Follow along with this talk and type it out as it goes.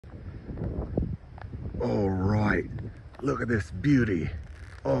All right, look at this beauty.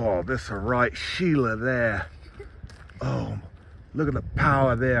 Oh, this is right Sheila there. Oh, look at the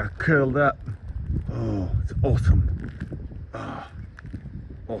power there, curled up. Oh, it's awesome. Oh,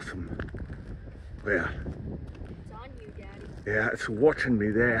 awesome. Yeah. It's on you, Daddy. Yeah, it's watching me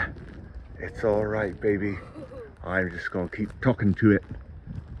there. It's all right, baby. I'm just gonna keep talking to it.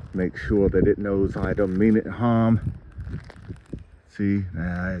 Make sure that it knows I don't mean it harm. See,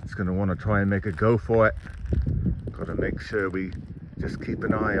 it's gonna want to try and make a go for it. Gotta make sure we just keep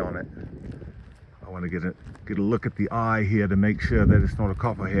an eye on it. I want to get a look at the eye here to make sure that it's not a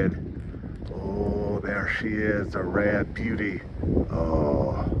copperhead. Oh, there she is, a rare beauty.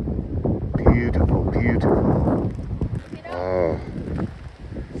 Oh, beautiful, beautiful. Oh,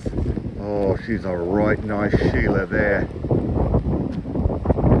 oh, she's a right nice Sheila there.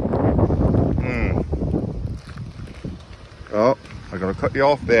 Oh, I gotta cut you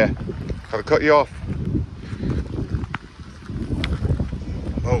off there. Gotta cut you off.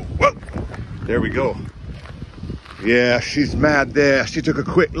 Oh, whoa! There we go. Yeah, she's mad there. She took a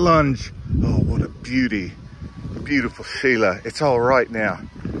quick lunge. Oh, what a beauty. Beautiful Sheila. It's all right now.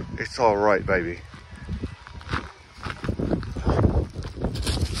 It's all right, baby.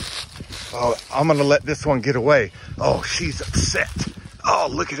 Oh, I'm gonna let this one get away. Oh, she's upset. Oh,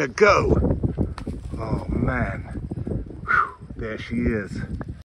 look at her go. Oh, man. Whew, there she is.